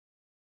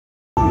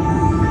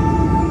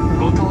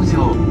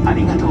あ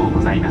りがとうご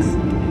ざいます。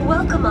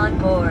 Welcome on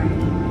board.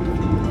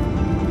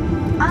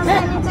 安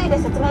全について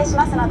説明し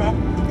ますので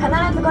必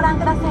ずご覧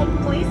ください。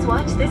 Please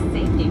watch this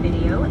safety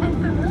video and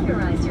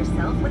familiarize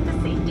yourself with the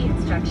safety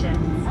instructions.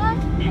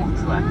 荷物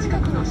は近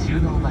くの収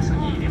納場所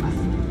に入れます。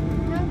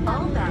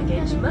 All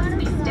baggage must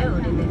be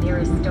stowed in the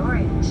nearest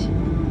storage.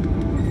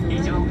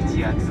 非常口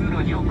や通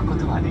路に置くこ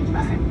とはでき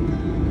ません。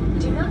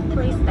 Do not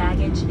place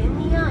baggage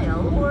in the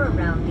aisle or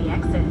around the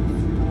exits.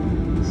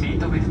 シー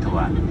トベルト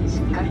はし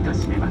っかりと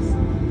締めます。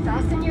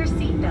 Fasten your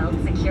seatbelt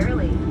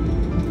securely.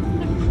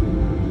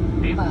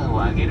 レバーを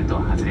上げると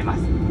外れま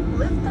す。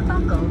 Lift the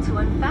buckle to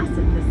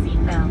unfasten the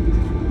seatbelt.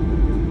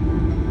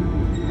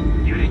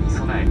 揺れに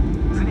備え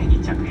常に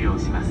着用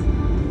します。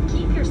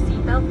 Keep your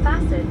seatbelt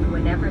fastened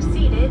whenever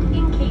seated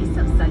in case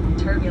of sudden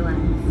turbulence.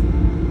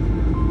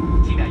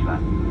 機内は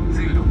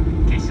通路、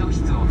化粧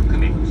室を含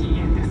め禁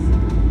煙です。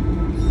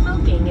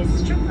 Smoking is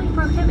strictly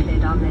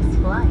prohibited on this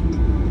flight.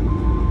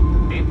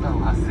 電波を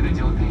発する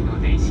状態の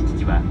電子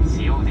機器は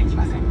使用でき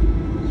ません。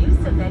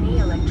 Use of any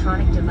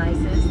electronic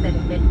devices that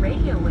emit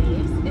radio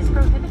waves is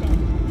prohibited.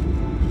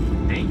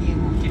 電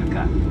源を切る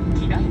か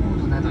機内モ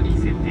ードなどに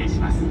設定し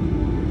ます。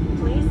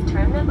 Please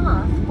turn them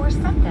off or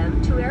set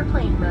them to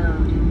airplane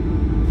mode.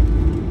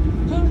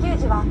 緊急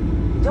時は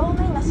乗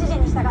務員の指示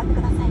に従って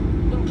ください。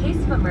 In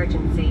case of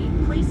emergency,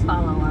 please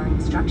follow our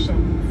instructions.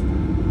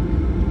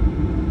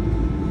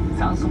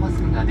 酸素マ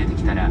スクが出て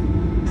きたら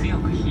強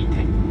く引い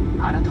て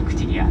鼻と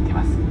口に当て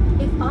ます。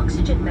 If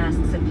oxygen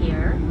masks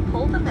appear,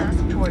 pull the mask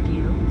toward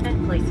you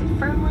and place it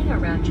firmly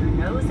around your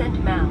nose and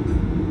mouth.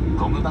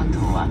 ゴムバンド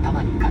を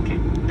頭にかけ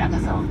長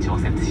さを調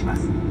節しま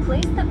す。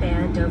 Place the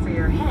band over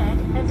your head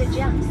and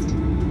adjust.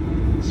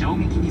 衝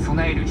撃に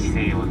備える姿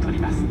勢をとり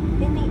ます。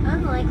 In the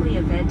unlikely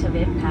event of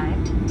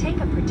impact,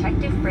 take a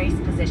protective brace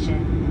position.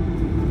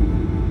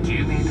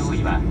 救命胴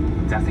衣は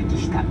座席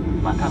下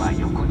または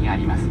横にあ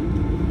ります。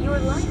 Your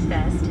life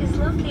vest is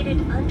located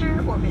under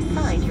or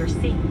beside your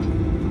seat.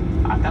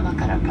 頭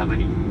からかぶ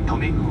り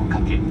留め具をか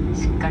け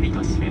しっかりと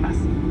締めます。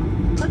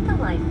 Put the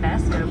life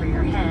vest over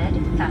your head,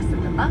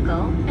 fasten the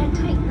buckle, and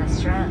tighten the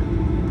strap.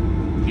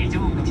 非常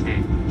口で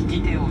引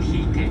き手を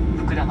引いて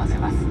膨らませ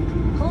ます。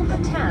 Pull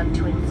the tab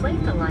to inflate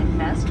the life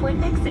vest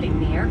when exiting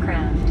the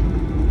aircraft.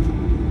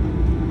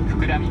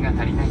 膨らみが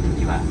足りないと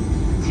きは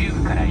チュー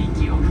ブから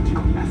息を吹き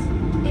込みます。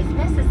 If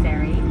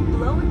necessary,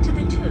 blow into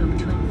the tube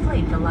to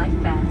inflate the life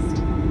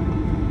vest.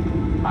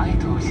 前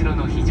と後ろ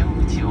の非常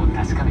口を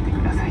確かめて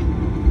ください。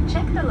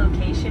 Check the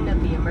location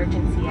of the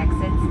emergency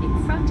exits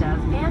in front of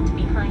and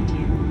behind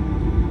you.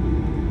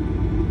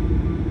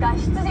 脱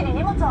出時に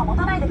荷物は持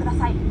たないでくだ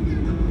さい。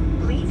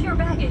 Leave your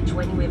baggage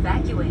when you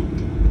evacuate.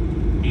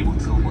 荷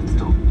物を持つ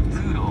と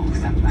通路を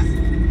塞ぎます。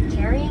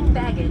 Carrying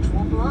baggage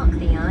will block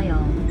the aisle.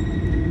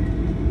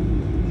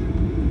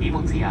 荷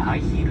物やハ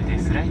イヒールで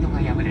スライドが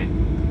破れ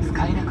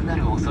使えなくな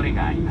る恐れ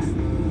があります。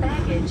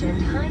 Baggage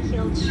and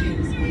high-heeled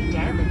shoes may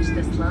damage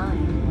the slide.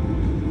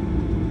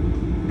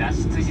 脱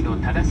出時の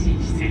正し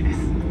い姿勢です。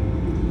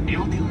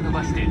両手を伸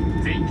ばして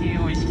前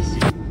傾を意識し、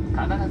必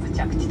ず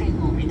着地点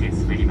を見て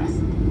滑ります。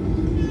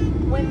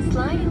 When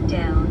sliding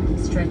down,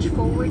 stretch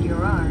forward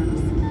your arms,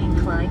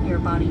 incline your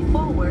body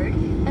forward,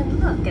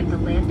 and look at the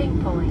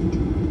landing point.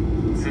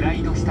 スラ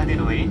イド下で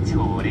の援助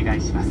をお願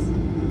いします。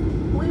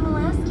 We will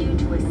ask you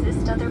to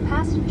assist other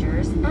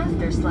passengers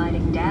after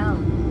sliding down.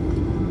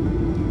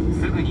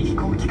 すぐに飛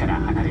行機から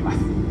離れます。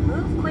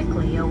 Move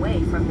quickly away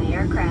from the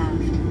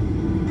aircraft.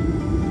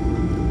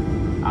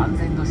 安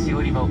全のし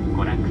おりも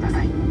ご覧くだ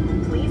さい。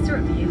 Please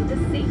review the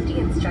safety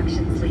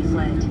instructions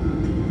leaflet.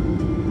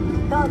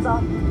 どう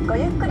ぞご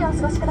ゆっくりお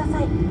過ごしくだ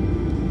さい。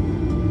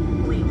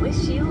 We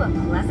wish you a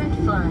pleasant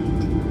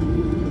flight.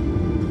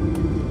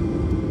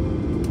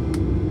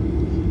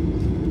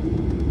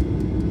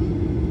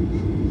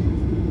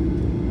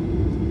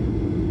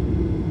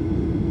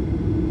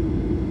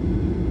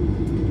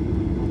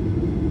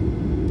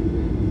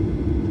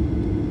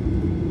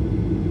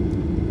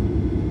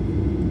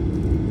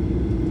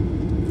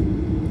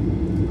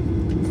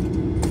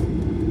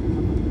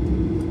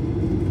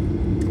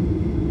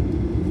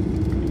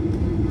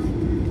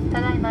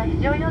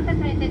 非常用設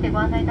備についてご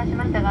案内いたし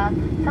ましたが、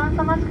酸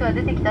素マスクが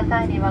出てきた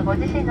際にはご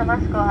自身のマ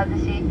スクを外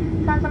し、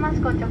酸素マ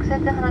スクを直接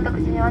鼻と口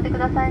に当てく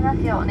ださいま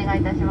すようお願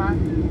いいたします。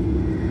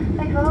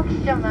If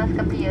oxygen mask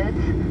appears,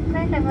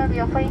 please remove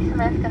your face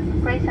mask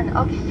and place an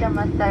oxygen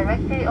mask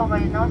directly over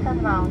your nose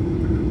and mouth.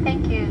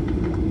 Thank you.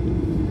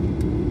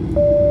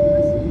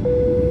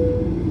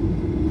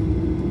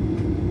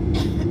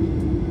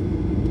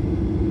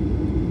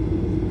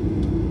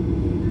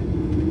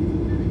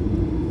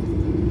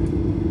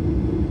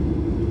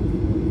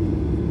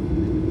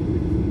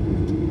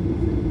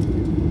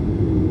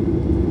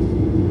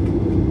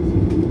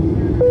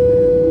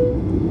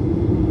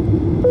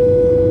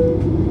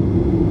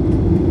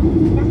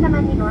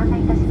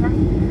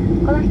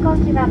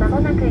 ま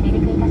もなく離陸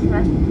いたし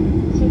ます。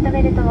シート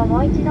ベルトをも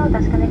う一度お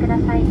確かめくだ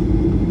さい。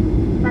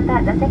ま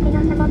た座席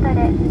の背もたれ、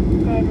テ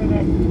ーブル、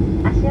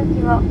足置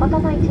きを元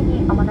の位置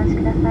にお戻し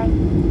ください。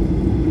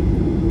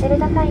ベル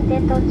トサイン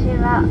点灯中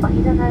はお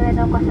膝の上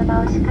のお子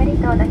様をしっかり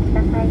とお抱きく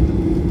ださい。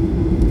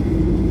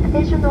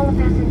Attention all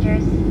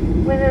passengers,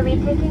 we will be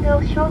taking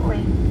off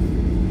shortly.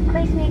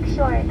 Please make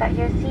sure that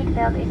your seat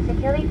belt is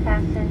securely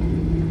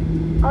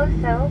fastened.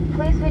 Also,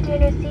 please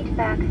return your seat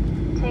back,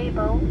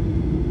 table,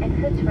 and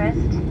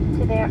footrest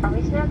to their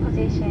original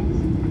positions.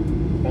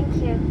 Thank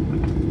you.